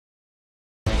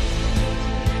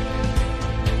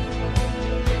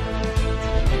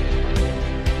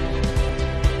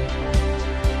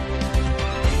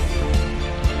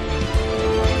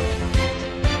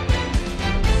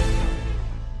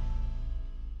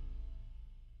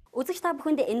Үзэгч та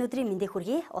бүхэнд энэ өдрийн мэндийг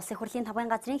хүргэе. Улсын хурлын 5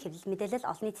 газрын хэвлэл мэдээлэл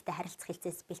олон нийтэд харилцах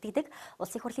хэлцээс бэлтгэдэг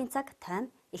Улсын хурлын цаг тайм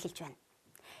эхэлж байна.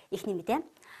 Эхний мэдээ.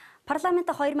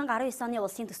 Парламент 2019 оны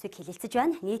улсын төсвийг хэлэлцэж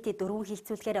байна. Нийт 4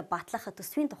 хэлэлцүүлгээр батлах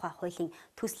төсвийн тухай хуулийн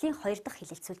төслийн 2 дахь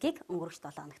хэлэлцүүлгийг өнгөрөх 7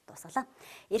 хоногт дуусгалаа.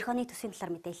 Эх оны төсвийн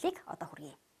талаар мэдээллийг одоо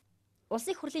хүргэе.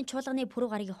 Улсын хурлын чуулганы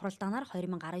пүрэв гарагийн хуралдаанаар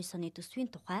 2019 оны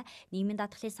төсвийн тухай, нийгмийн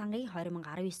даатгалын сангийн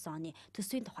 2019 оны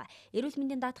төсвийн тухай, эрүүл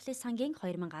мэндийн даатгалын сангийн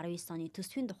 2019 оны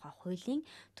төсвийн тухай хуулийн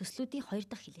төслүүдийн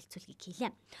 2 дахь хэлэлцүүлгийг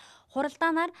хийлээ.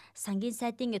 Хуралдаанаар сангийн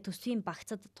сайдын төсвийн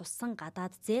багцад туссан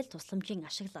гадаад зээл тусламжийн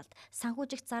ашиглалт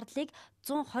санхүүжих зардлыг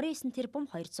 129 тэрбум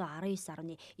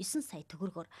 219.9 сая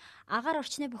төгрөгөөр, агаар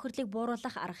орчны бохирдлыг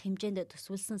бууруулах арга хэмжээнд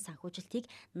төсвөлсөн санхүүжилтийг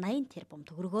 80 тэрбум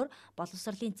төгрөгөөр,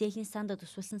 боловсролын зээлийн санд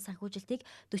төсвөлсөн санхүүжилтийг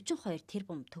 42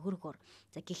 тэрбум төгрөгөөр.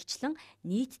 За гихчлэн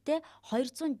нийтдээ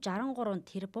 263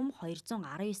 тэрбум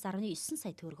 219.9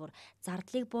 сая төгрөгөөр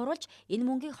зардлыг бууруулж энэ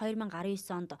мөнгийг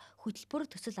 2019 онд хөтөлбөр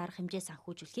төсөл арга хэмжээ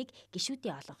санхүүжүүлэхийг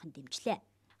гишүүдийн олонхын дэмжлээ.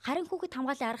 Харин хүүхэд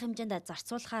хамгааллын арга хэмжээнд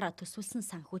зарцуулахаар төсвөлсөн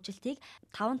санхүүжилтийг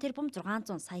 5 тэрбум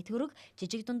 600 сая төгрөг,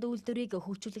 жижиг дунд үйлдвэрийг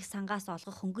хөгжүүлэх сангаас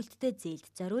олгох хөнгөлөлттэй зээлд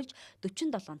зориулж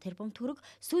 47 тэрбум төгрөг,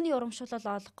 сүүний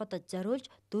урамшуулал олгоход зориулж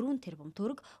 4 тэрбум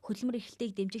төгрөг, хөдөлмөр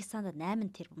эрхлэлтийг дэмжих санд 8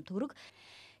 тэрбум төгрөг,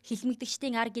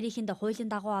 хилмигдэгчдийн ар гэрээхэнд хуулийн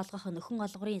дагуу олгох нөхөн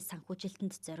олгорын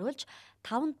санхүүжилтэнд зориулж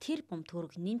 5 тэрбум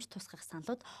төгрөг нэмж тусгах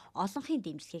саналууд олонхын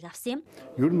дэмжлэгийг авсан юм.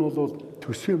 Ер нь бол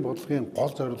төсвийн бодлогын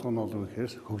гол зорилго нь бол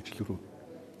ихээр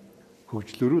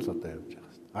хөгжлөрөө л одоо явж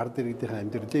байгаа юм. Ард иргэдийн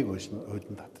амьдралыг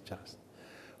ойлон татж байгаа юм.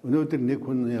 Өнөөдөр нэг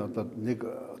хүний нэг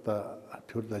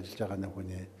төрөл ажиллаж байгаа нэг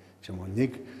хүний ч юм уу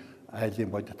нэг айлын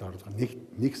бодит орлого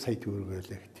нэг сая төгрөг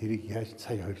байлаа. Тэрийг яаж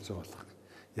сая 200 болгох?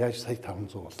 Яаж сая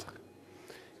 500 болгох?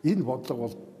 Энэ бодлого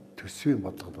бол төсвийн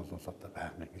бодлого бол одоо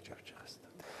байнга гэж явж байгаа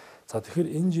юм. За тэгэхээр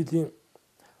энэ жилийн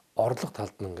орлого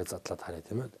талд нь ингээд задлаад харъя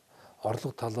тийм ээ.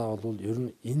 Орлого талаа бол ер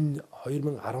нь энэ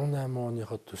 2018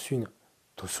 оныхоо төсвийн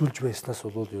төсвөлж байснаас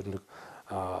бол ер нь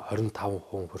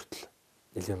 25% хүртэл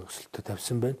нэлээд өсөлтөд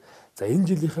тавьсан байна. За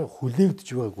энэ жилийнхээ хүлээгдэж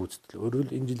байгаа гүйцэтгэл өөрөөр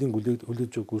энэ жилийн хүлээж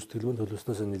байгаа гүйцэтгэлбэн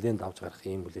төлөвснөөс нэлээд давж гарах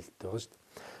юм хүлээлттэй байгаа шүү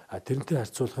дээ. Тэрнтэй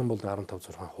харьцуулах юм бол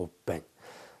 15-6% байна.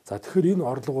 За тэгэхээр энэ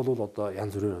орлого бол одоо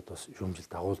янз бүрээр одоо шүүмжил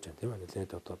дагуулж байна тийм ээ.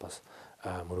 Нэлээд одоо бас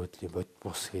мөрөөдлийн бод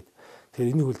бус гээд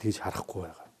тэгэхээр энийг үл тэгж харахгүй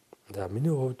байгаа. За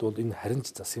миний хувьд бол энэ харин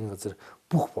ч засгийн газар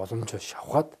бүх боломжоо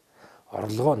шавхаад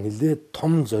орлогоо нэлээд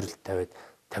том зорилт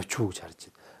тавьчихгүй гэж харж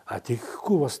байна.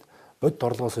 Тэгэхгүй бас бодит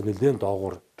орлогоос нэлээд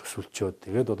доогуур төсвөлчөөд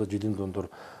тэгээд одоо жилийн дундуур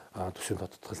төсвийн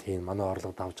тодтогдол хийн манай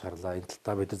орлого давж гарлаа. Энэ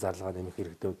талтаа бид зарлага нэмэх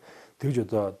хэрэгтэй. Тэгж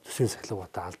одоо төсвийн сахилга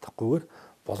батаа алдахгүйгээр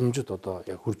боломжит одоо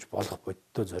яг хурж болох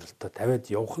бодиттой зорилттой тавиад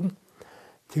явах нь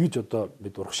тэгж одоо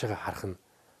бид урагшаага харах нь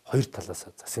хоёр талаас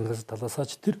засгийн газар талаасаа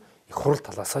ч тэр их хурл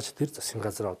талаасаа ч тэр засгийн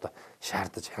газар одоо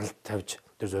шаардаж хяналт тавьж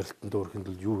тэр зорилтонд өөрөхийн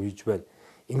тулд юу хийж байна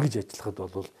ингэж ажиллахад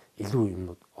бол илүү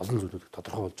юмнууд олон зүйлүүдийг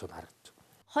тодорхой болж байгааг харагдаж байна.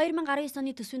 2019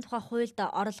 оны төсвийн тухай хуульд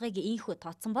орлогыг инхүү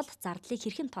тооцсон бол зардлыг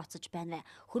хэрхэн тооцож байна вэ?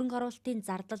 Хөрөнгө оруулалтын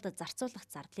зардлалд зарцуулах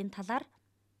зардлын талаар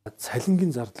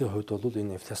цалингийн зардлын хувьд бол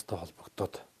энэ инфляцтай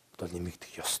холбогдоод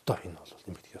нэмэгдэх ёстой энэ бол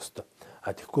нэмэгдэх ёстой.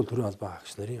 Тэгэхгүй төрийн албан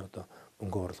хаагч нарын одоо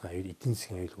мөнгө орлогын аюул эдийн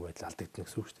засгийн аюулгүй байдал алдагдана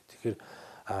гэсэн үг шүү дээ. Тэгэхээр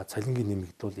цалингийн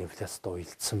нэмэгдэл инфляцтай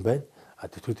уялдсан байна.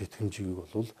 Тэтгэврийн тэтгэмжийг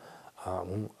бол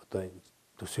мөн одоо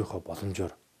төсвийнхөө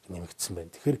боломжоор нэмэгдсэн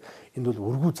байна. Тэгэхээр энд бол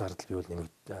өргүү зардал бий бол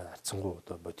харьцангуй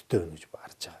одоо бодиттой байна гэж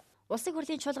харж байгаа. Улсын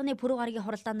хурлын чуулганы пүрэв гарагийн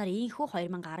хуралдаанаар инхүү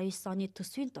 2019 оны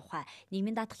төсвийн тухай,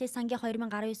 нийгмийн даатгалын сангийн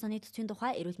 2019 оны төсвийн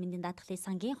тухай, эрүүл мэндийн даатгалын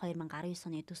сангийн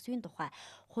 2019 оны төсвийн тухай,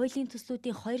 хуулийн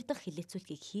төслүүдийн 2 дахь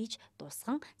хэлэлцүүлгийг хийж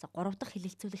дуусган, 3 дахь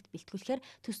хэлэлцүүлэгт бэлтгүүлэхээр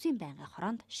төсвийн байнгын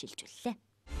хороонд шилжүүллээ.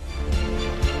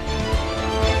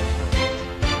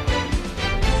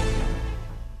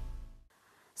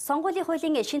 Сонгуулийн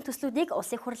хуулийн шинэ төслүүдийг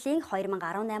Улсын хурлын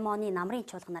 2018 оны намрын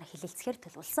чуулганаар хэлэлцэхээр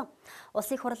төлөвлөсөн.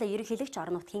 Улсын хурл ерөнхийлөгч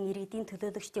орон нутгийн иргэдийн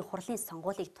төлөөлөгчдийн хурлын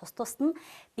сонгуулийг тус нь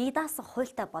бие даасан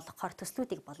хуультай болгохоор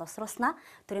төслүүдийг боловсруулснаа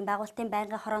төрийн байгуулалтын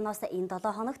байнгын хорооноос энэ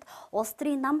 7 хоногт улс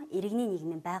төрийн нам иргэний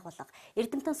нийгмийн байгууллага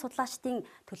эрдэмтэн судлаачдын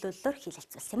төлөөллөөр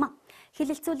хэлэлцүүлсэн юм.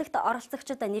 Хэлэлцүүлэгт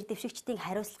оролцогчид нэр дэвшигчдийн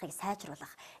хариуцлагыг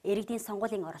сайжруулах, иргэдийн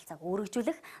сонгуулийн оролцоог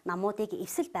үүргэжүүлэх, намуудыг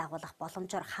эвсэл байгуулах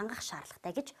боломжоор хангах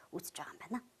шаардлагатай гэж үзэж байгаа юм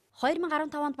байна.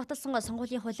 2015 онд баталсан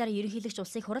сонгуулийн хуулиар ерөнхийлөгч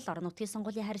улсын хурл орон нутгийн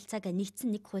сонгуулийн харилцааг нэгдсэн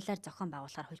нэг хуулиар зохион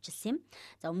байгуулахаар хуульчилсан юм.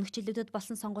 За өмнөх жилүүдэд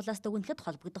болсон сонгуулиас дүгнэхэд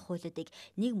холбогдох хуулиудыг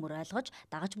нэг мөр ойлгож,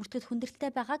 дагаж бүртгэхэд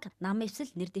хүндрэлтэй байгааг нам эвсэл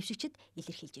нэр дэвшигчид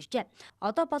илэрхийлж иржээ.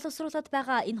 Одоо боловсруулаад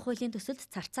байгаа энэ хуулийн төсөлд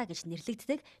царцаа гэж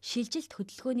нэрлэгддэг шилжилт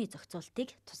хөдөлгөөний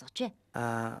зохицуултыг тусгажээ.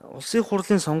 Улсын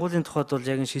хурлын сонгуулийн тухайд бол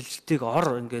яг энэ шилжилтийг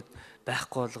ингээд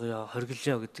байхгүй болгоё,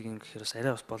 хоригложё гэдэг юм гэхээр бас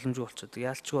арай бас боломжгүй болчиход.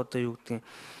 Яалчгүй одоо юу гэдэг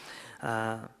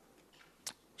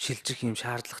шилжих юм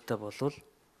шаардлагатай болвол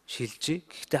шилжиж.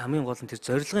 Гэхдээ хамгийн гол нь тэр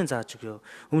зорилгын зааж өгөө.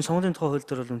 Өмнө сонгуулийн тухай хууль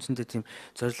дээр бол үндсэндээ тийм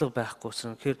зорилго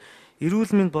байхгүйсэн. Тэгэхээр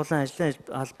эрүүл мэнд болон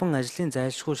албан ажлын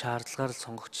зайлшгүй шаардлагаар л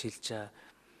сонгогч шилжээ.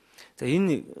 За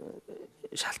энэ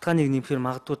шалтгааныг нэмэхээр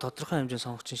магадгүй тодорхой хэмжээний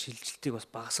сонгогчийн шилжилтийг бас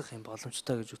багасгах юм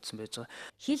боломжтой гэж үзсэн байж байгаа.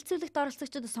 Хэлэлцүүлэгт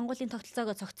оролцогчдод сонгуулийн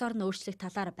тогтолцоог цогцоор нь өөрчлөх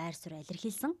талаар байр суурь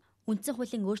илэрхийлсэн. Үндсэн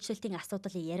хуулийн өөрчлөлтийн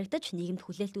асуудал яригдаж нийгэмд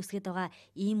хүлээлт үүсгэж байгаа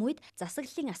ийм үед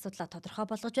засаглалын асуудлаа тодорхой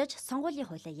болгож байж сонгуулийн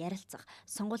хуулиа ярилцах,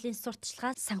 сонгуулийн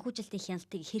сурталчилгаа санхүүжилтийн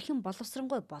хяналтыг хэрхэн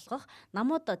боловсронгуй болгох,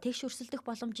 намууд тэгш өрсөлдөх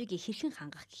боломжийг хэрхэн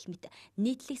хангах гэх мэт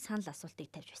нийтлэг санал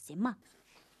асуултыг тавьж байсан юм а.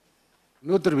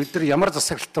 Өнөөдөр бид нар ямар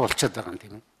засаглалтай болчиход байгаа юм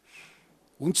тийм үү?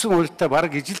 Үндсэн хуультай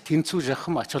бараг ижил тэнцүү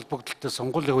жахам ач холбогдолтой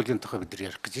сонгуулийн хуулийн тухай бид нар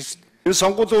ярих гэж байна шүү дээ. Энэ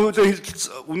сонгуулийн хуулийн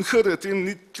үнэхээр тийм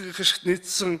нийтлэг хэшигт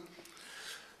нийцсэн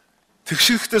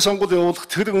тэгшэрхтэй сонгуул явуулах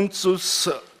тэр үнд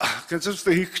зүйлс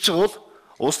концепцтэй хийх гэж байгаа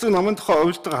бол улсын намын тухай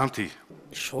уйлдаг хамт хий.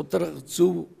 Шударга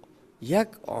зөв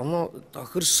яг оноо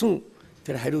тохирсон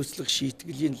тэр хариуцлага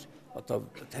шийтгэлийн одоо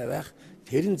тавиах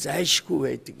тэр нь зайлшгүй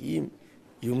байдаг ийм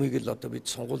юмыг л одоо бид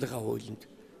сонгуулийнхаа хуулинд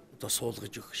одоо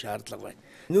суулгаж өгөх шаардлага байна.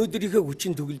 Өнөөдрийнхөө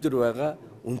хүчин төгөлдөр байгаа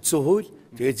үндсэн хууль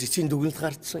тэгээ зэцгийн дүгнэлт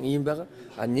гарцсан юм байгаа.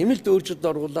 А нэмэлт өөрчлөлт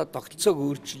оруулаад тогтолцоог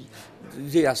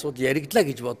өөрчлөлийн асуудал яригдлаа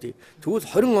гэж бодъё. Тэгвэл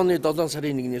 20 оны 7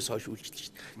 сарын 1-ээс хойш үйлчлээ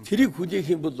шүү дээ. Тэрийг хүлээх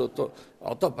юм бол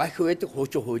одоо бах байдаг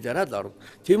хуучин хуулиараа л орно.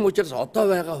 Тийм учраас одоо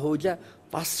байгаа хуулиа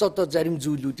бас одоо зарим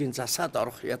зүйлүүдийн засаад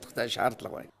орох ядахтай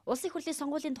шаардлага байна. Улсын хурлын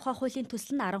сонгуулийн тухай хуулийн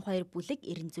төсөл нь 12 бүлэг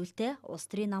 90 зүйлтэй улс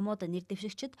төрийн намууд нэр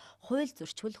дэвшигчид хууль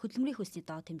зөрчил хөдөлмөрийн хөлсний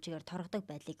доод хэмжээгээр торгодог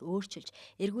байдлыг өөрчилж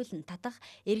эргүүлэн татах,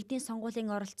 иргэдийн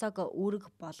сонгуулийн оролцоог үүрэг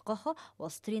болгох,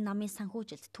 улс төрийн намын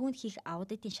санхүүжилт түүнд хийх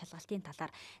аудитын шалгалтын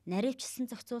талаар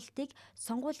наривчилсан зохицуултыг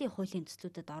сонгуулийн хуулийн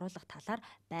төслүүдэд оруулах талаар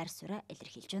байр сууриа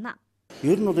илэрхийлж байна.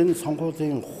 Ер нь бол энэ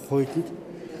сонгуулийн хуулинд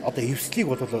одоо эвслийг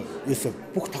бол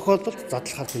бүх тохиолдолд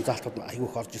задлах харалтын заалтууд аягүй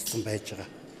их орж ирсэн байж байгаа.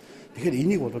 Тэгэхээр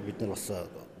энийг бол бид нар бас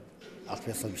аль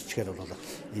биесийн бичгээр бол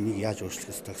энийг яаж өөрчлөх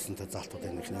ёстой гэсэн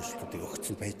заалтуудын их нөөцлүүдийг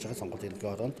өгсөн байж байгаа сонгуулийн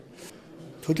ерөнхий ороонд.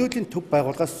 Төлөөлийн төв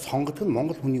байгууллагаас сонгодог нь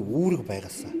Монгол хүний үүрэг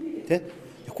байгаасан.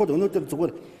 Тэгэхгүй өнөөдөр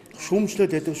зүгээр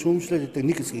шүүмжлээд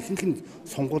нэг хэсэг ихэнх нь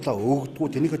сонгуулаа өгдөггүй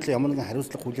тэнийг хөдлөө ямар нэгэн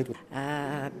хариуцлага хүлээдэг.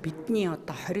 Бидний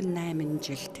одоо 28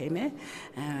 жил тийм ээ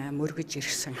мөргөж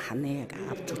ирсэн ханыг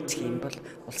авч үзэх юм бол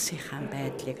улсынхаа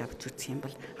байдлыг авч үзэх юм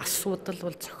бол асуудал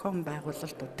бол зохион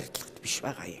байгуулалт удирдлагт биш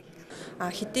байгаа юм.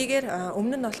 Хэдийгээр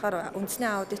өмнө нь болохоор үндэсний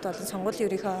аудит болон сонгуулийн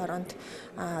ерөнхий ороонд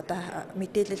одоо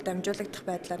мэдээлэл дамжуулагдах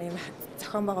байдлаар ийм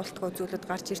зохион байгуулалтгүй зүйлүүд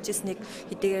гарч ирж ирснийг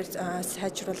хэдийгээр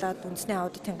сайжруулад үндэсний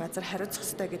аудитын газар хариуцах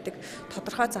ёстой гэдэг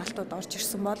тодорхой заалтууд орж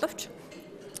ирсэн боловч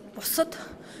бусад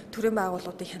төрийн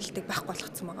байгууллагуудын хяналтыг байхгүй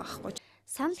болгоцсон байгаа байхгүй.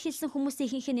 Санал хэлсэн хүмүүсийн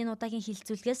ихэнх нь энэ удаагийн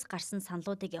хэлэлцүүлгээс гарсан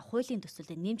саналуудыг хуулийн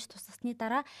төсөлд нэмж тусгасны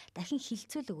дараа дахин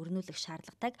хэлэлцүүлэг өрнүүлэх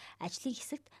шаардлагатайг ажлын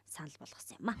хэсэгт санал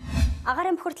болгосон юм а.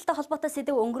 Агаарын бохирдолтой холбоотой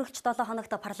сэдэв өнгөрөх 7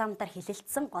 хоногт парламентаар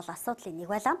хэлэлцсэн гол асуудлын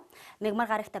нэг байлаа. Мягмар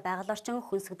гарагт байгаль орчин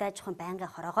хүнсгдэж аж ахуйн байнгын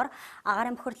хороогоор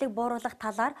агаарын бохирдлыг бууруулах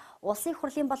талаар улсын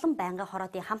хурлын болон байнгын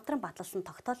хороодын хамтран баталсан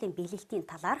тогтоолын биелэлтийн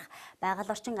талаарх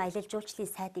байгаль орчин аялал жуулчлалын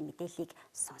сайдын мэдээллийг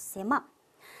сонссон юм а.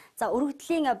 За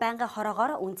өргөдлийн байнгын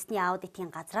хороогоор үндэсний аудитын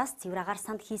газраас цэвэр агаар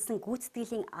санд хийсэн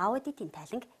гүйцэтгэлийн аудитын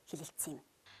тайланг хэлэлцсэн юм.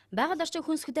 Байгаль орчин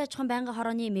хүнсгдэж аж ахуйн байнгын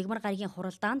хорооны мягмар гарагийн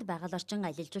хуралдаанд байгаль орчин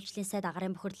аялал жуулчлалын сайд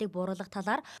агаарын бохирдлыг бууруулах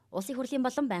талаар улсын хурлын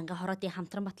болон байнгын хороодын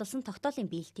хамтран баталсан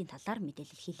тогтоолын биелэлтийн талаар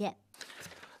мэдээлэл хийлээ.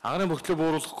 Агаарын бохирдлыг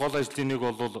бууруулах гол ажлын нэг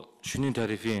бол шөнийн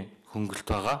тарифын хөнгөлт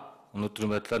байгаа.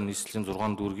 Өнөөдрийн байдлаар нийслэлийн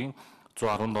 6 дүүргийн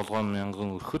 117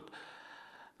 мянган өрхөд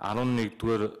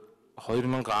 11-р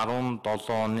 2017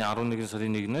 оны 11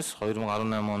 сарын 1-ээс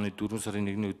 2018 оны 4 сарын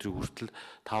 1-ний өдрийг хүртэл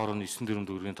 5.94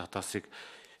 төгрөгийн татаасыг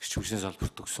эрчим хүчний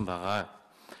салбарт өгсөн байгаа.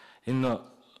 Энэ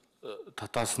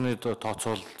татаасны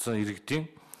тооцоолсон иргэдийн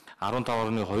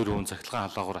 15.2% захилгаан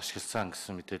халаагуур ашигласан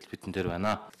гэсэн мэдээлэл бидэн дээр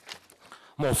байна.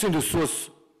 Улсын төсвөөс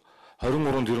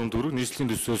 23 тэрбум төгрөг, нийслэлийн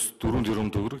төсвөөс 4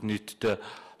 тэрбум төгрөг, нийтдээ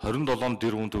 27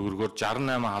 тэрбум төгрөгөөр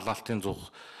 68 халаалтын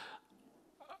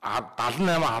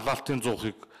 78 халаалтын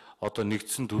 100-ыг одоо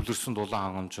нэгдсэн төвлөрсөн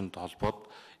дулаан хангамжинд холбоод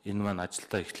энэ маань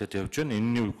ажилдаа эхлээд явж байна.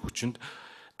 Энэний хүчинд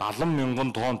 70 мянган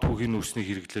тонн түүхийн нөөцний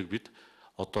хэрэглээг бид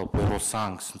одоо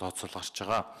бууруулсан гэсэн тооцоол гарч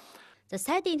байгаа. За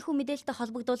сайдын энэхүү мэдээлэлтэй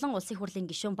холбогдуулан улсын хурлын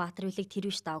гишүүн Баатар Улиг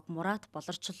Тэрвиш Давг Мурат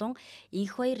болорчлон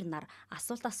инх хоёр нар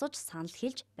асуулт асууж санал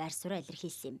хэлж байр сууриа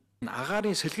илэрхийлсэн юм.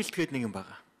 Агаарын сэлгэлт гэдэг нэг юм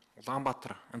байгаа.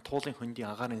 Улаанбаатар энэ туулын хөндийн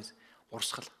агаарын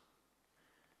урсгал.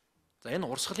 За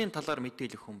энэ урсгалын талаар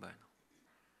мэдээлэх хүн байна.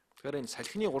 Тэгэхээр энэ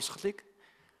салхины урсгалыг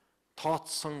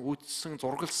тооцсон, үзсэн,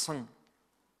 зургалсан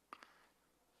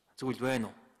зүйл байна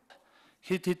уу?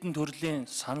 Хэд хэдэн төрлийн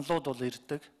саналууд бол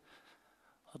ирдэг.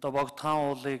 одоо богдхан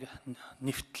уулыг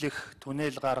нэвтлэх,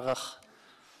 түнэл гаргах,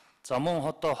 за мөн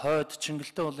одоо хойд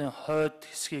Чингэлтэй уулын хойд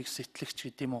хэсгийг сэтлэгч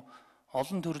гэдэг юм уу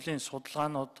олон төрлийн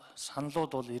судалгаанууд,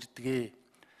 саналууд бол ирдгээ.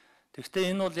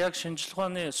 Тэгэхдээ энэ бол яг шинжилгээ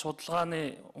ухааны судалгааны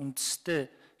үндэстэй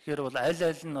гэхээр бол аль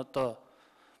аль нь одоо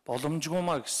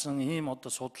боломжгүймаа гэсэн ийм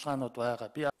одоо судалгаанууд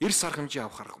байгаа. Би Эрс арга хэмжээ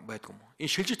авах арга байдгүй юм уу?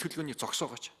 Энэ шилжиж төлөвлөгөөний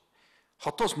зогсоогооч.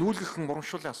 Хотоос нүүлгэх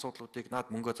урамшууллын асуудлуудыг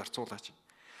наад мөнгө зарцуулаач.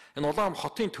 Энэ улаан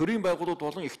хотын төрийн байгууллагууд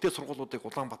болон ихтэй сургуулиудыг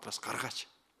Улаанбаатараас гаргаач.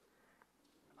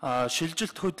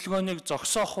 Шилжилт хөдөлгөөнийг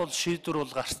зогсоох бол шийдвэр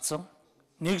бол гарцсан.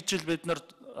 1 жил бид нар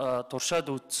туршаад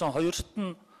үзсэн. Хоёрт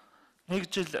нь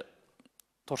 1 жил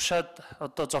туршаад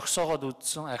одоо зогсоогоод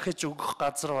үзсэн. Ахиж өгөх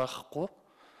газар байхгүй.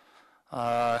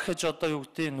 Ахиж одоо юу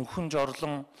гэдэг нүхэн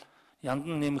жорлон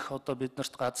яндан нэмэх одоо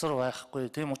биднэрт газар байхгүй.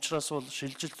 Тийм учраас бол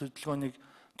шилжилт хөдөлгөөнийг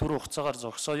түр хугацаагаар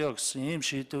зогсооё гэсэн ийм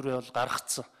шийдвэрээ бол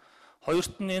гаргацсан.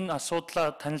 Хоёрт нь энэ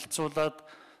асуудлаа танилцуулаад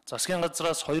засгийн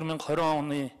газраас 2020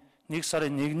 оны 1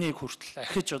 сарын 1-ний хүртэл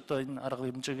ахиж одоо энэ арга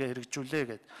хэмжээгээ хэрэгжүүлээ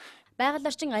гэдэг. Байгаль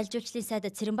орчин аялал жуулчлалын сайд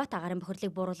Цэрэнбат агарын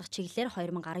бохирлыг бууруулах чиглэлээр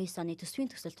 2019 оны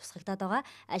төсвийн төсөл тусгагдаад байгаа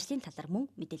ажлын талаар мөн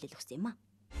мэдээлэл өгсөн юм а.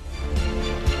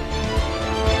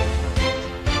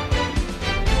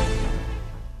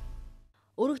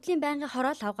 Өргөдлийн байнгын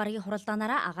хороо 5 гарагийн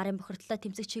хуралдаанаараа агарын бохирдлоо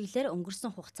тэмцэх чиглэлээр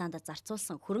өнгөрсөн хугацаанд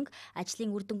зарцуулсан хөрөнгө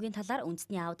ажлын үр дүнгийн талаар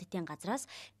үндэсний аудитын газраас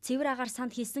цэвэр агаар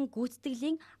санд хийсэн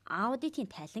гүйцэтгэлийн аудитын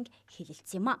тайланг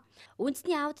хэлэлцсэн юм а.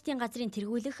 Үндэсний аудитын газрын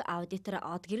тэргүүлэх аудитор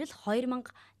Од Гэрэл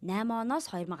 2008 оноос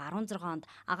 2016 онд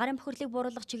агарын бохирлыг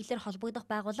бууруулах чиглэлээр холбогдох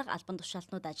байгууллага албан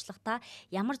тушаалтнууд ажиллахдаа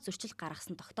ямар зөрчил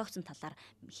гаргасан тогтоогдсон талаар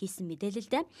хийсэн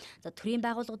мэдээлэлдээ төрийн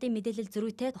байгууллагуудын мэдээлэл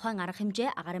зөрүүтэй тухайн арга хэмжээ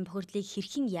агарын бохирлыг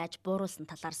хэрхэн яаж бууруулсан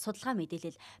талаар судалгаа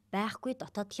мэдээлэл байхгүй,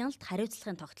 дотоод хяналт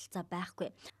хариуцлагын тогтолцоо байхгүй.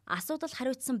 Асуудал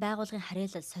хариуцсан байгууллагын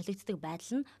харьяалал солигддог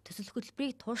байдал нь төсөл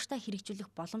хөтөлбөрийг тууштай хэрэгжүүлэх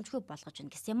боломжгүй болгож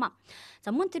байна гэсэн юм а.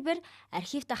 За мөн тэрээр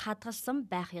архивт хадгалсан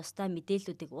байх ёстой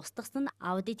мэдээллүүдийг устгасан нь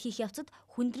аудит хийх явцад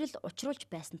хүндрэл учруулж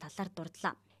байсан талаар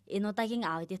дурдлаа. Энэ удаагийн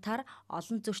аудитаар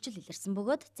олон зөрчил илэрсэн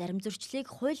бөгөөд зарим зөрчлийг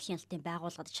хууль хяналтын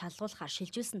байгууллагад шалгуулахаар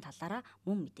шилжүүлсэн талаараа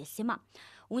мөн мэдээлсэн юм а.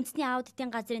 Үндэсний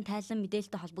аудитын газрын тайлан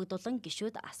мэдээлэлтэй холбогдуулан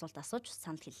гишүүд асуулт асууж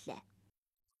санал хэллээ.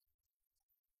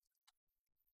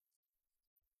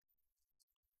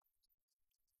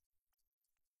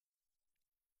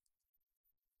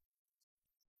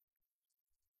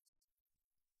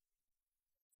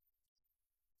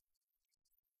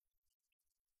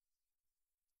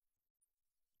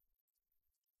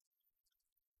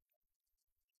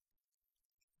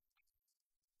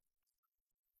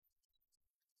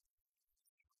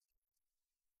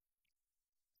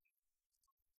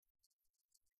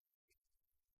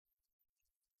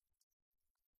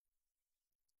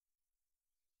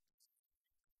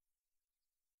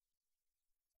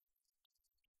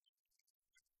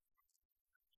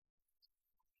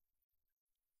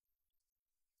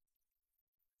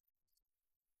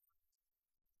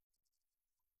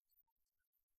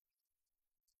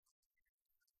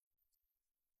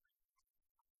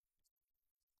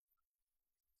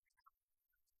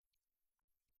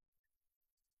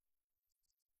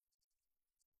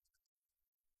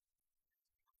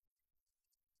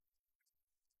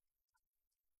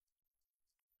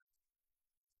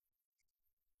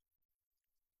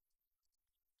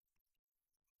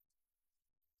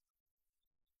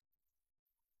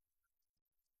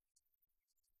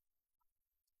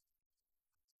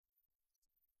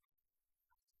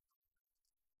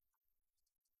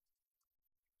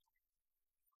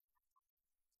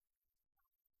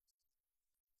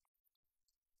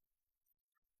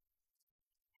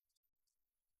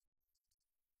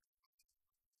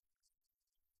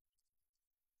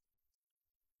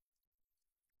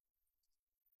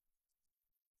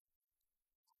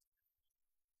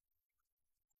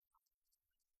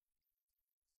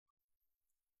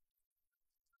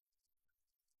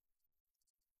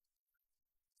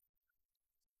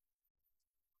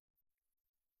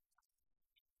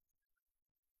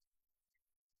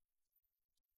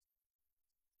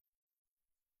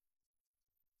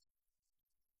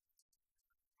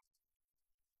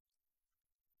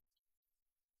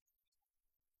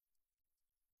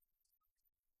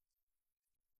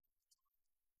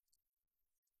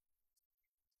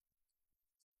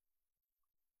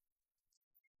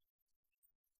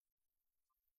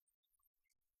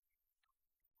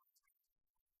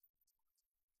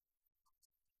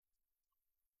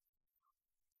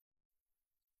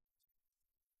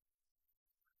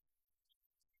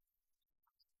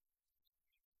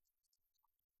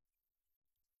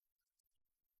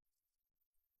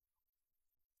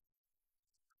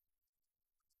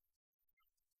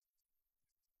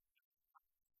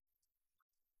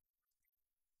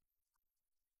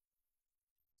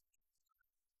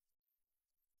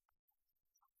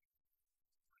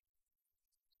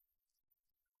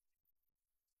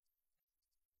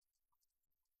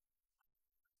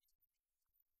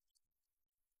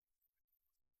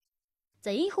 За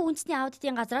ийхүү үндэсний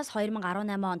аудитын газраас 2018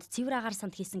 онд цэвэр агаар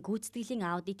санд хийсэн гүйцэтгэлийн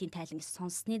аудитын тайлан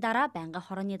сонссны дараа байнгын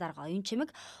хорооны дарга оюун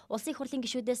чимэг улсын хурлын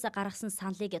гишүүдээс гаргасан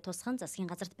саналыг тусган засгийн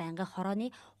газарт байнгын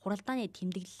хорооны хуралдааны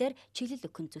тэмдэглэлээр чиглэл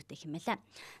өгөх зүйтэй хэмээлээ.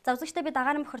 За үзэгчдээ бид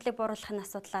агаарын бохирлыг бууруулахын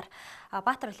асуудлаар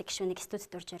Баатар улсын гишүүнийг студид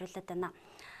урьж яриулаад байна.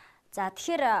 За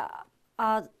тэгэхээр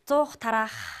 100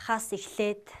 тараахаас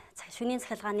эхлээд шөнийн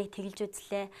цахилгааныг тэглэж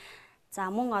үзлээ. За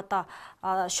мөн одоо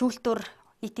шүүлтүр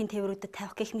нийтийн тээврүүдэд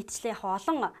тавих гэх мэтчлээ яг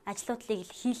олон ажлуудлыг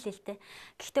хийлээ л дээ.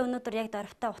 Гэхдээ өнөөдөр яг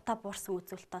дөрвтэй утаа буурсан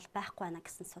үзүүлэлт бол байхгүй байна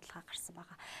гэсэн судалгаа гарсан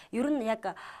байгаа. Ер нь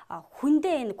яг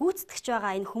хүндээ энэ гүйцэтгэж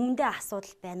байгаа энэ хүмүүндээ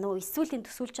асуудал байна уу? Эсвэл энэ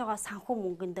төсвөлж байгаа санхүү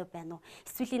мөнгөндөө байна уу?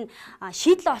 Эсвэл энэ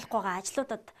шийдлээ олохгүй байгаа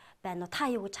ажлуудад байна уу? Та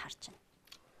юу гэж харж байна?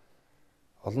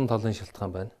 Олон талын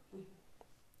шалтгаан байна.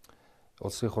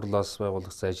 Улсын хурлаас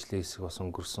байгуулагдсан ажлын хэсэг бас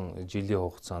өнгөрсөн жилийн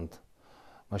хугацаанд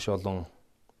маш олон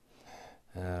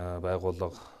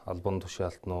байгууллага, албан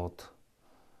тушаалтнууд,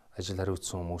 ажил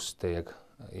хариуцсан хүмүүстэй яг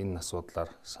энэ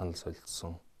асуудлаар санал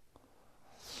солилцсон.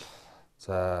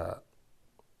 За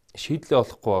шийдлээ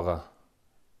олохгүй байгаа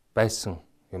байсан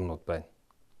юмнууд байна.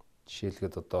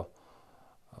 Жишээлбэл одоо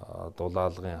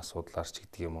дулаалгын асуудлаар ч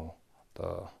гэдэг юм уу.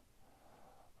 Одоо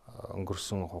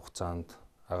өнгөрсөн хугацаанд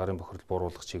агаарын бохирдол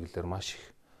бууруулах чиглэлээр маш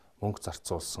их мөнгө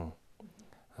зарцуулсан.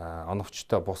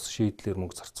 Оновчтой бус шийдлэр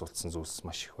мөнгө зарцуулсан зүйлс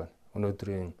маш их байна.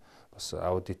 Өнөөдрийн бас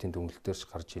аудитын дүнэлтээр ч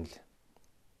гарч ийн л.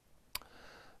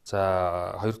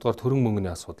 За хоёрдугаар төрөн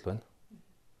мөнгөний асуудал байна.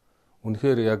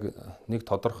 Үнэхээр яг нэг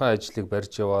тодорхой ажлыг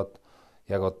барьж яваад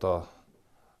яг одоо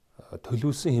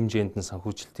төлөвлөсөн хэмжээнд нь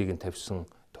санхүүжилтийг нь тавьсан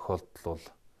тохиолдол бол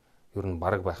ер нь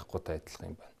бараг байхгүйтэй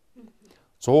адилхан юм байна.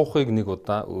 100%-ыг нэг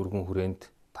удаа өргөн хүрээнд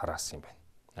тараасан юм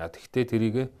байна. Тэгвэл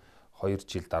тэрийг 2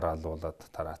 жил дараалуулад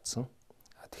тараацсан.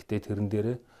 Тэгвэл тэрэн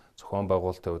дээрээ зохион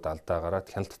байгуулалтын хувьд алдаа гараад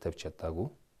хяналт тавьж чадаагүй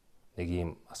нэг ийм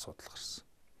асуудал гарсан.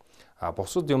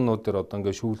 Бусад юмнууд дээр одоо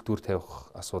ингээд шүүлтүүр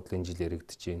тавих асуудал энэ жил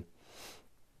яригдэж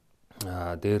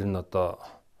байна. Дээр нь одоо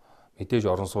мэдээж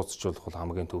орон сууцчлуулах бол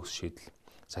хамгийн төгс шийдэл.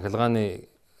 Цахилгааны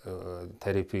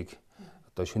тарифыг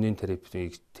одоо шөнийн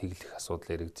тарифыг тэглэх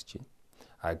асуудал яригдэж байна.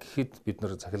 Гэхэд бид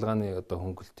нар цахилгааны одоо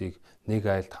хөнгөлтийг нэг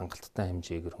айлд хангалттай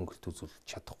хэмжээгээр хөнгөлт үзүүлж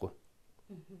чадахгүй.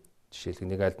 Жишээлбэл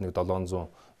нэг айлд 700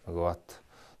 мегаватт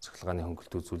цахилгааны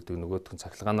хөнгөлт үзүүлдэг, нөгөөх нь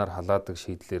цахилгаанаар халаадаг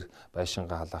шийдлэр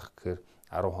байшингаа халаах гэхээр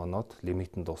 10 хоноод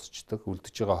лимит нь дуусчдаг.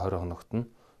 Үлдэж байгаа 20 хоногт нь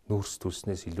нүүрс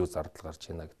төлснөөс илүү зардал гарч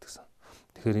яана гэдгсэн.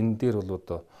 Тэгэхээр энэ дээр бол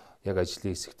одоо яг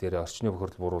ажлын хэсэг дээр орчны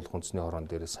бохирдол бууруулах үндэсний хорон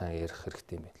дээр сайн ярих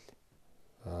хэрэгтэй юм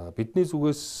байна. Бидний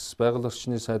зүгээс байгаль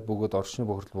орчны сайд бөгөөд орчны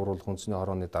бохирдол бууруулах үндэсний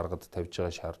хорооны даргад тавьж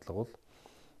байгаа шаардлага бол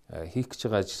хийх гэж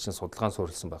байгаа ажил чинь судалгаан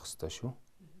суурилсан байх ёстой шүү.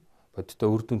 Бодиттой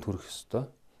үр дүн төрөх ёстой.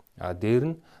 Дээр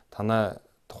нь танаа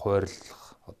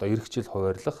хуваарлах, одоо эх жил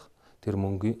хуваарлах тэр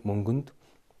мөнгөнд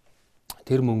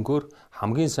тэр мөнгөөр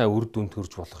хамгийн сайн үр дүн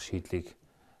төрж болох шийдлийг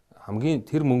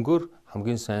тэр мөнгөөр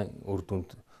хамгийн сайн үр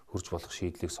дүнд хүрж болох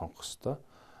шийдлийг сонгох ёстой.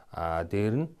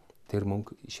 Дээр нь тэр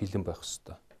мөнгө шилэн байх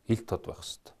ёстой. Ил тод байх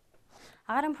ёстой.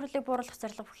 Агаарын бохирлыг бууруулах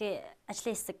зорилго бүхий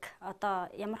ажлын хэсэг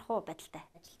одоо ямар хөө байдалтай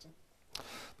ажиллаж байна?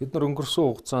 Бид нар өнгөрсөн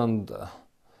хугацаанд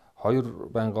 2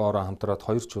 байнгын орон хамтраад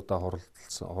 2 ч удаа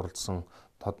хуралдсан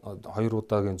 2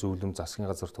 удаагийн зөвлөм засгийн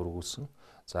газар төрүүлсэн.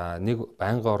 За нэг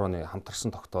байнгын орооны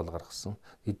хамтарсан тогтоол гаргасан.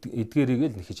 Эдгээрийг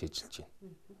л нэхэж ажиллаж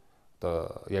байна.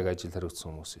 Одоо яг ажил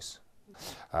хариуцсан хүмүүс байсан.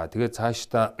 Тэгээд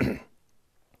цаашдаа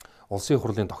улсын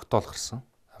хурлын тогтоол гарсан.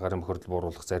 Агаарын бохирдол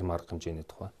бууруулах зарим арга хэмжээний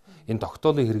тухай. Энэ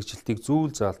тогтоолын хэрэгжилтийг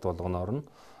зүйл заалт болгоноор нь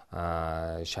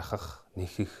шахах,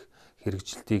 нэхэх,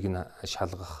 хэрэгжилтийг нь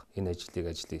шалгах энэ ажлыг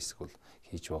ажлын хэсэг бол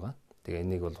хийж байгаа. Тэгээ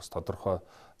энийг бол бас тодорхой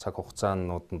цаг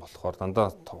хугацаанууд нь болохоор дандаа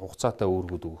хугацаатай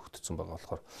үүргүүд өгөгдсөн байгаа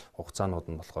болохоор хугацаанууд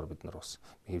нь болохоор бид нар бас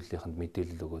хэвлэлийнхэнд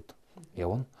мэдээлэл өгөөд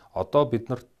явна. Одоо би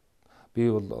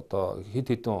бол одоо хэд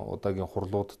хэдэн удаагийн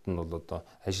хурлуудад нь бол одоо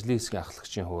ажлын хэсгийн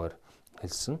ахлагчийн хуваар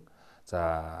хэлсэн.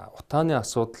 За утааны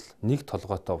асуудал нэг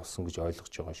толгойтой болсон гэж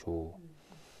ойлгож байгаа шүү.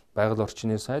 Байгаль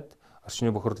орчны сайд орчны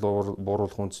бохирдол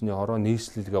бууруулах үндэсний хороо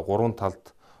нийслэлгээ 3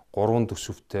 талд 3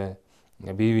 төсөвтэй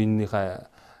бие биенийхээ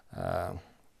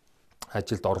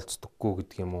ажилд оролцдоггүй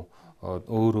гэдэг юм уу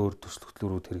өөр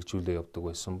төслөгтлөрүүд хэрэгжүүлээ явдаг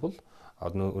байсан бол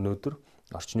өнөөдөр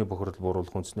орчны бохирдол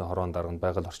бууруулах үндэсний хорон дарга нь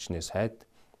байгаль орчны сайд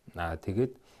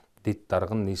тэгээд дэд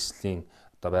дарга нь нийслэлийн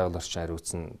одоо байгаль орчин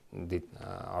хариуцсан дэд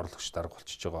орлогч дарга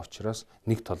болчихж байгаа учраас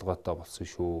нэг толгойтой болсон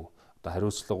шүү. Одоо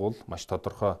хариуцлага бол маш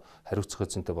тодорхой хариуцах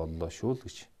эзэнтэй боллоо шүү л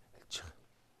гэж хэлж байгаа.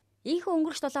 Ийхүү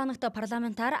өнгөрч 7 хоногт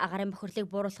парламентаар агаарын бохирлыг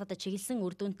бууруулахад чиглэсэн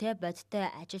үр дүнтэй бодиттой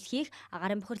ажил хийх,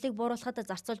 агаарын бохирлыг бууруулахад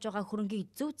зарцуулж байгаа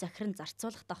хөрөнгийг зөв захиран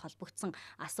зарцуулахтай холбогдсон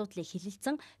асуудлыг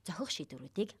хэлэлцэн зохих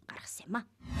шийдвэрүүдийг гаргасан юм а.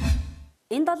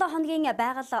 Энэ 7 хоногийн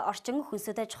байгаль орчин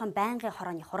хүнсөд аж ахуйн байнгын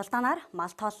хорооны хуралдаанаар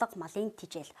мал тооллого, малын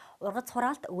тижэл, ургац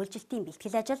хураалт, үйлчлэлтийн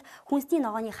бэлтгэл ажил, хүнсний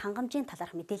ногооны хангамжийн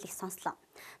талаарх мэдээлэл сонслоо.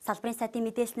 Салбарын сайдын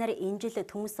мэдээлснээр энэ жил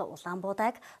төмөс улаан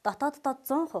буудаг дотооддоо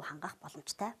 100% хангах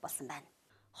боломжтой болсон байна.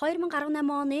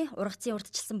 2018 оны ургацын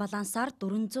урьдчилсан балансаар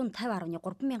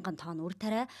 450.3 мянган тонн үр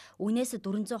тариа, үнээс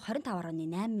 425.8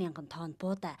 мянган тонн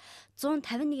буудаа,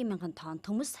 151 мянган тонн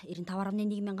төмөс,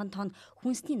 95.1 мянган тонн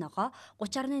хүнсний ногоо,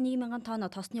 30.1 мянган тонн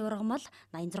тосны ургамал,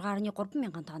 86.3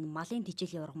 мянган тонн малын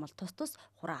тижээлийн ургамал тус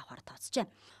хураа авахар тооцжээ.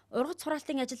 Ургац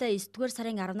хураалтын ажил 9-р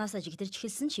сарын 10-наас жигдэрч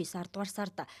эхэлсэн 9-р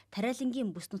сард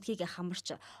тариалангийн бүс нутгийг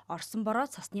хамарч орсон бороо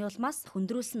цасны улмаас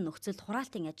хөндрүүлсэн нөхцөлд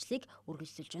хураалтын ажлыг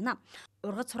үргэлжлүүлж байна.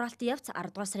 Ургац хураалтын явц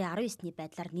 10-р сарын 19-ний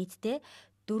байдлаар нийтдээ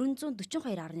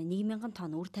 442.1 мянган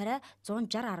тонн үр тариа,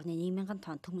 160.1 мянган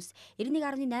тонн төмөс,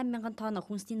 91.8 мянган тонн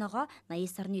хүнсний ногоо,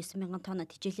 89.9 мянган тонн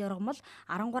тижээлийн ургамал,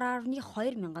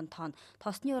 13.2 мянган тонн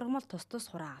тосны ургамал тус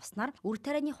хураа авснаар үр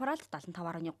тарианы хураалт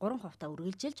 75.3%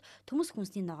 үргэлжилж төмөс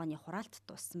хүнсний ногооны хураалт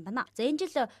дууссан байна. За энэ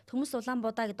жил төмөс улаан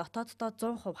буудааг дотооддоо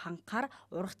 100% хангахаар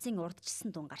ургацын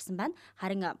урдчилсан дүн гарсан байна.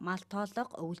 Харин мал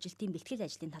тооллого, үйлчлэлтийн бэлтгэл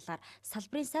ажлын талаар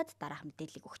салбарын сайд дараах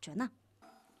мэдээлэл өгч байна.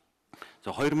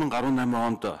 За 2018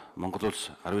 онд Монгол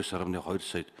улс 19.2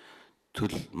 сая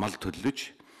мал төллөж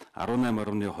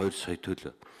 18.2 сая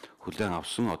төл хүлээн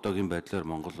авсан. Одоогийн байдлаар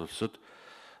Монгол улсад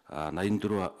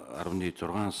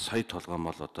 84.6 сая толгойн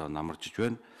мал одоо намарчж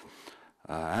байна.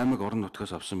 Аймаг орон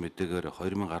нутгаас авсан мэдээгээр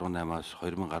 2018-аас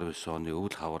 2019 оны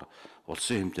өвөл хавар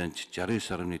улсын хэмжээнд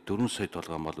 69.4 сая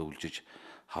толгойн мал өвлжиж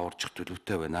хаварчих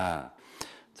төлөвтэй байна.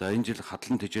 За энэ жил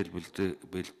хадлан тижээл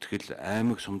бэлтгэл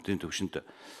аймаг сумдын төвшөнд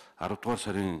 10 дугаар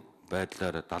сарын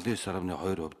байдлаар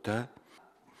 79.2%-тай.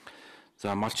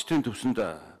 За малчтын төвсөнд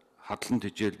хадлан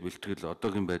тижээл бэлтгэл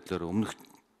одоогийн байдлаар өмнөх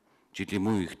жилийн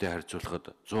мөн ихтэй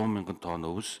харьцуулахад 100 мянган тонн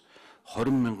өвс, 20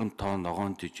 мянган тонн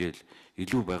ногоон тижээл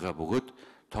илүү байгаа бөгөөд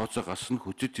тооцоогоос нь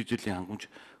хүчит тижээлийн хангамж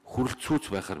хүрэлцүүц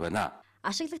байхаар байна.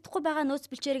 Ашиглагдахгүй байгаа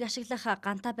нөөц бэлчээрийг ашиглах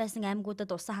гантаа байсан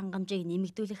аймагуудад усан хангамжийг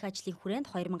нэмэгдүүлэх ажлын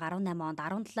хүрээнд 2018 онд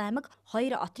 17 аймаг,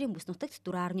 2 отрын бүс нутагт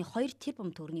 4.2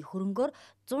 тэрбум төгрөгийн хөрөнгөөр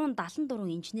 174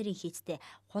 инженерийн хийцтэй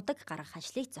худаг гаргах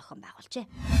ажлыг зохион байгуулжээ.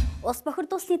 Улс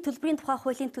бохирдуулсны төлбөрийн тухай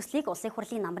хуулийн төслийг улсын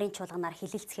хурлын намрын чуулганаар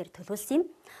хэлэлцэхээр төлөвлөсөн юм.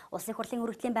 Улсын хурлын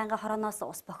өргөдлийн байнгын хорооноос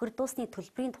улс бохирдуулсны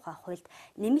төлбөрийн тухай хуульд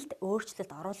нэмэлт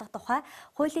өөрчлөлт оруулах тухай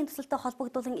хуулийн төсөлтөд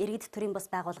холбогдуулан иргэд төрийн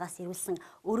бас байгууллагаас ирүүлсэн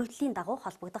өргөдлийн дагуу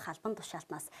холбогдох албан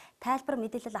тушаалтнаас тайлбар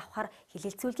мэдээлэл авахар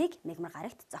хэлэлцүүлгийг мегмар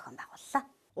гарагт зохион байгууллаа.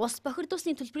 Улс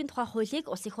бохирдуулсны төлбөрийн тухай хуулийг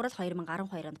улсын хурал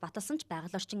 2012 онд баталсан ч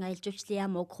байгаль орчин аялал жуулчлалын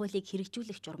яам уг хуулийг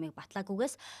хэрэгжүүлэх журмыг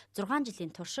батлаагүйгээс 6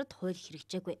 жилийн туршид хууль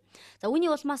хэрэгжээгүй. За үүний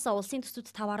улмаас улсын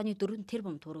төсөвт 5.4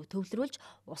 тэрбум төгрөг төвлөрүүлж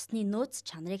усны нөөц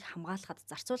чанарыг хамгаалахад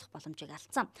зарцуулах боломжийг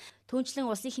алдсан.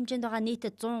 Түүнчлэн улсын хэмжээнд байгаа нийт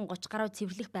 130 гаруй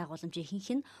цэвэрлэх байгууламжийн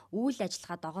ихэнх нь үйл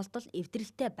ажиллагаа доголдол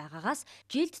эвдрэлтэй байгаагаас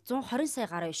жилд 120 сая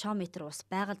гаруй шометр ус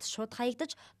байгальд шууд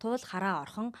хаягдаж туул хараа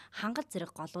орхон хангал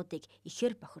зэрэг голуудыг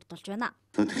ихээр бохирдуулж байна.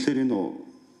 Тэгэхээр энэ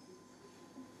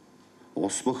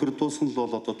ус бохирдуулсан л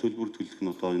бол одоо төлбөр төлөх нь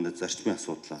одоо энэ зарчмын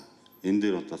асуудал. Энэ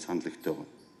дээр одоо санал ихтэй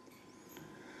байна.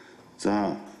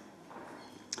 За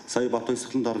сая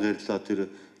Батбаясгалан дарга ярьлаа тэр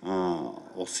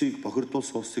усыг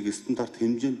бохирдуулсан усыг стандарт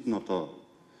хэмжээнд нь одоо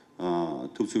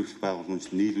төв зөвлөх байгууламж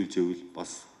нийлүүлж ивэл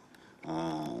бас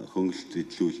хөнгөлөлт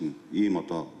идлүүлнэ. Ийм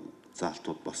одоо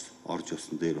заалтууд бас орж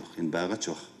ирсэн дээр баг энэ байгаа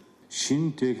ч баг.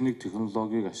 Шинэ техник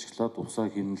технологиг ашиглаад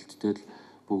усаа хяналттай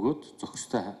бөгөөд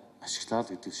зохистой ашиглаа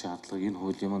гэдэг шаардлагыг энэ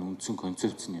хуулийн маань үндсэн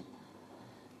концепц юм.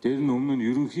 Дээр нь өмнө нь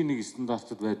ерөнхийн нэг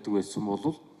стандартад байдаг байсан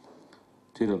бол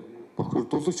тэр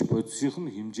бохирдуулагч бодисынх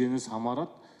нь хэмжээнээс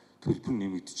хамаарат төлбөр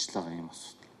нэмэгдэж байгаа юм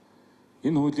асуудал.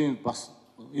 Энэ хуулийн бас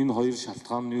энэ хоёр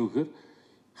шалтгаан нь юу гэхээр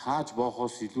хааж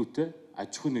боохоос илүүтэй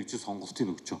аж ахуй нэгжил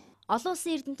сонголтыг өгч байна. Олон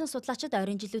улсын эрдэмтэн судлаачид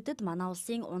ойрын жилүүдэд манай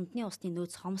улсын ундны усны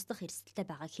нөөц хомсдох эрсдэлтэй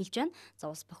байгааг хэлж байна. За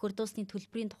улс бохирдуулсны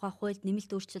төлбөрийн тухай хуульд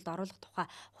нэмэлт өөрчлөлт оруулах тухай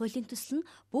хуулийн төсөл нь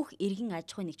бүх иргэн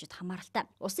аж ахуй нэгжид хамааралтай.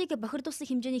 Усыг бохирдуулсан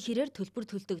хэмжээний хэрээр төлбөр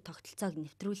төлдөг тогтолцоог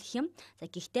нэвтрүүлэх юм. За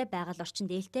гэхдээ байгаль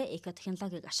орчин дээлтэй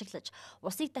экотехнологиг ашиглаж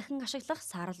усыг дахин ашиглах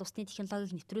саарал усны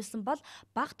технологиг нэвтрүүлсэн бол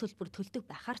бага төлбөр төлдөг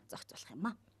байхаар зохицуулах юм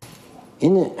а.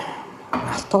 Энэ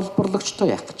алт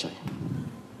олборлагчтой яах гэж байгаа юм.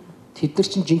 Тэд нар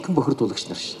чинь жинхэнэ бохирдуулагч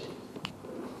нар шүү дээ.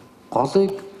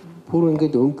 Голыг бүр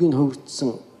ингээд өнгөний хөвөрдсөн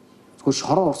зөвхөн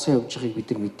шороо урсан явж байгааг бид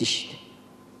нар мэднэ шүү дээ.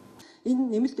 Энэ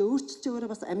нэмэлт өөрчлөлт өөрө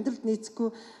бас амьдралд нийцэхгүй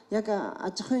яг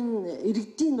аж ахуйн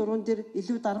иргэдийн нуруунд дээр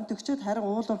илүү дарамт өгчөөд харин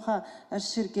уул уурхай арш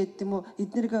шир гэдэг юм уу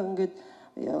эднэрийг ингээд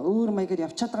өөр маягаар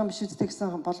явчихад байгаа юм биш үү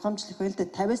гэсэн болгоомжлох байл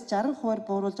да 50-60%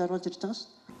 бууруулж оруулж ирж байгаа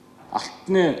шүү дээ.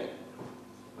 Алтны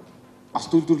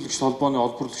алт үйлдвэрлэгч холбооны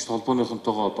олборлогч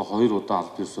холбооныхонтойгоо одоо 2 удаа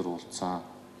аль биесээр уулзсан.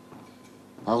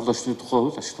 Байгууллагын орчны тухай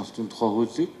хууль, ашигт олонтын тухай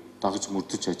хуулийг дагаж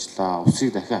мөрдөж ажиллаа.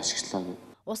 Усыг дахин ашиглалаа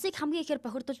гэх. Усыг хамгийн ихээр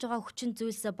бохирдуулж байгаа хүчин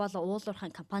зүйлс бол уулуурхайн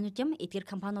компаниуд юм. Эдгээр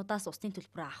компаниудаас усны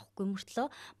төлбөрөө авахгүй мөртлөө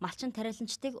малчин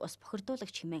тариаланчдыг ус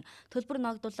бохирдуулагч хэмээн төлбөр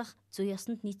ногдуулах зүй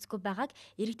ёсонд нийцэхгүй байгааг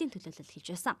иргэдийн төлөөлөл хэлж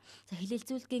байсан. За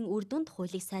хэлэлцүүлгийн үр дүнд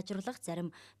хуулийг сайжруулах зарим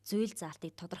зүйл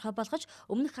заалтыг тодорхой болгож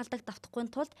өмнөх халдагт давтахгүй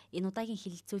тулд энэ удаагийн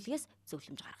хэлэлцүүлгээс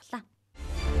зөвлөмж гаргалаа.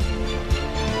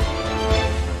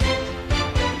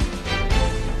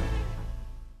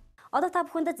 Одоо та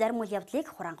бүхэнд зарим үйл явдлыг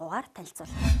хурангуугаар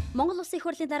танилцуулъя. Монгол Улсын их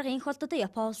хурлын дарга энх холдод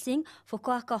Япон улсын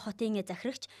Фукуока хотын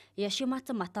захирагч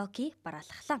Яшимацу Матоки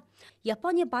бараалхлаа.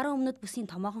 Японы баруун өмнөд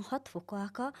бүсийн томоохон хот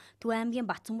Фукуока Төв аймгийн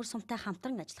Батцөмөр сумтай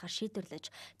хамтран ажиллахаар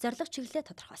шийдвэрлэж зорилго чиглэлээ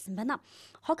тодорхойлсон байна.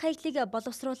 Хог хаягдлыг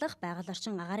боловсруулах, байгаль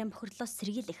орчин агаарын бохирдлоос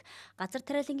сэргийлэх, газар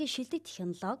тариалангийн шилдэг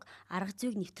технологи, арга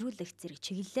зүйг нэвтрүүлэх зэрэг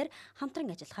чиглэлээр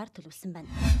хамтран ажиллахаар төлөвлөсөн байна.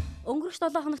 Өнгөрөх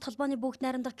 7 хоногт холбооны бүгд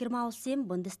найрамдах Герман улсын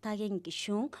Бундестагийн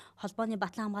гишүүн, холбооны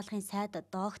батлан хамгаалахын сайд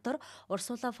доктор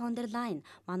Урсула фон дер Лайн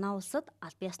манай улсад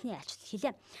аль биесны айлчлал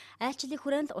хийлээ. Айлчлалын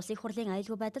хүрээнд улсын их хурлын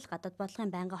аюулгүй байдал, гадаад бодлогын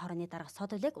байнгын хорооны дарга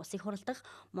Содолыг улсын их хурл дахь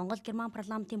Монгол-Герман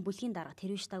парламентын бүлгийн дарга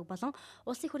Тэрвиштаг болон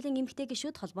улсын их хурлын эмэгтэй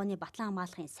гишүүд холбооны батлан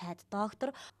хамгаалахын сайд доктор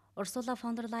Урсула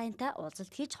фон дер Лайнтай уулзалт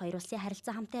хийж хоёр улсын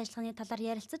харилцаа хамтын ажиллагааны талаар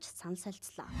ярилцаж санал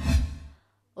солилцлоо.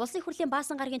 Улсын хурлын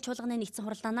баасан гарагийн чуулганы нэгдсэн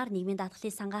хурлаанаар нийгмийн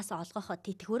даатгалын сангаас олгох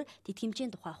тэтгэвэр,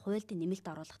 тэтгэмжийн тухай хуульд нэмэлт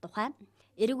оруулах тухай,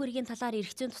 эрэг үргийн талаар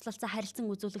эрх зүйн туслалцаа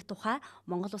харилцан үзүүлэх тухай,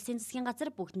 Монгол Улсын засгийн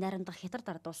газар бүгд найрамдах Хятад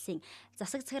ард улсын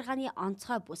засаг захиргааны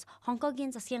онцгой бүс,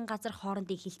 Хонконгийн засгийн газар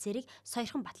хоорондын хилцээрийг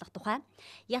сойрхон батлах тухай,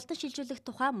 ялтан шилжүүллэгт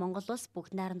тухай, Монгол улс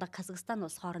бүгд найрамдах Казахстан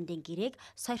улс хоорондын гэрээг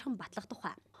сойрхон батлах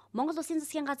тухай. Монгол Улсын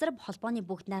засгийн газар холбооны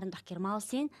бүгд найрамдах Герман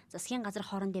улсын засгийн газар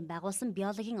хоорондын байгуулсан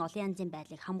биологийн олон янзын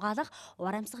байдлыг хамгаалах,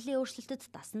 ур амьсгалын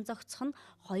өөрчлөлтөд дасан зохицох нь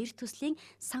хоёр төслийн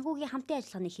санхүүгийн хамтын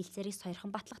ажиллагааны хилцээрийг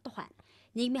сойрхон батлах тухай.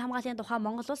 Нийгмийн хамгааллын тухай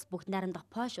Монгол улс бүгд найрамдах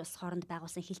Польш улс хооронд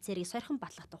байгуулсан хилцээрийг сойрхон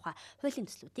батлах тухай хуулийн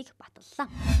төслүүдийг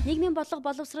баталлаа. Нийгмийн бодлого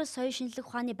боловсрол соёл шинжилгээ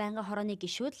ухааны байнгын хорооны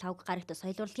гишүүд лавг гарагт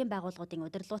соёл урлагийн байгууллагуудын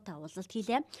удирдлагуудаа уулзалт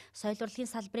хийлээ. Соёл урлагийн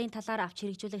салбарын талаар авч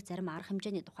хэрэгжүүлэх зарим арга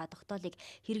хэмжээний тухай тогтоолыг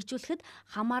хэрэгжүүлэхэд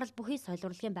хамаарал бүхий соёл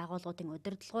урлагийн байгууллагуудын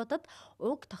удирдлагуудад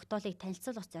уг тогтоолыг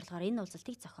танилцуулах зорилгоор энэ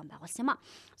уулзалтыг зохион байгуулсан юм а.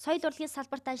 Соёл урлагийн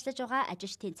салбарт ажиллаж байгаа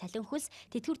ажилчдын цалин хөлс,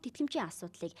 тэтгэвэр тэтгэмжийн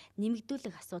асуудлыг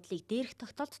нэмэгдүүлэх асуудлыг дээрх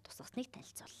тогтоолд тусгасныг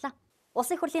танилцууллаа.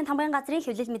 Улсын их хурлын тамгын газрын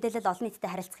хэвлэл мэдээлэл олон нийтэд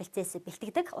харилцах хэлцээс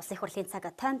бэлтгэдэг Улсын их хурлын цаг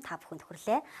тойм та бүхэнд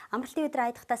хүрлээ. Амралтын өдөр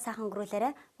айдахтаа сайхан өнгөрүүлээрэ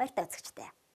баяртай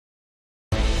үзэгчдээ.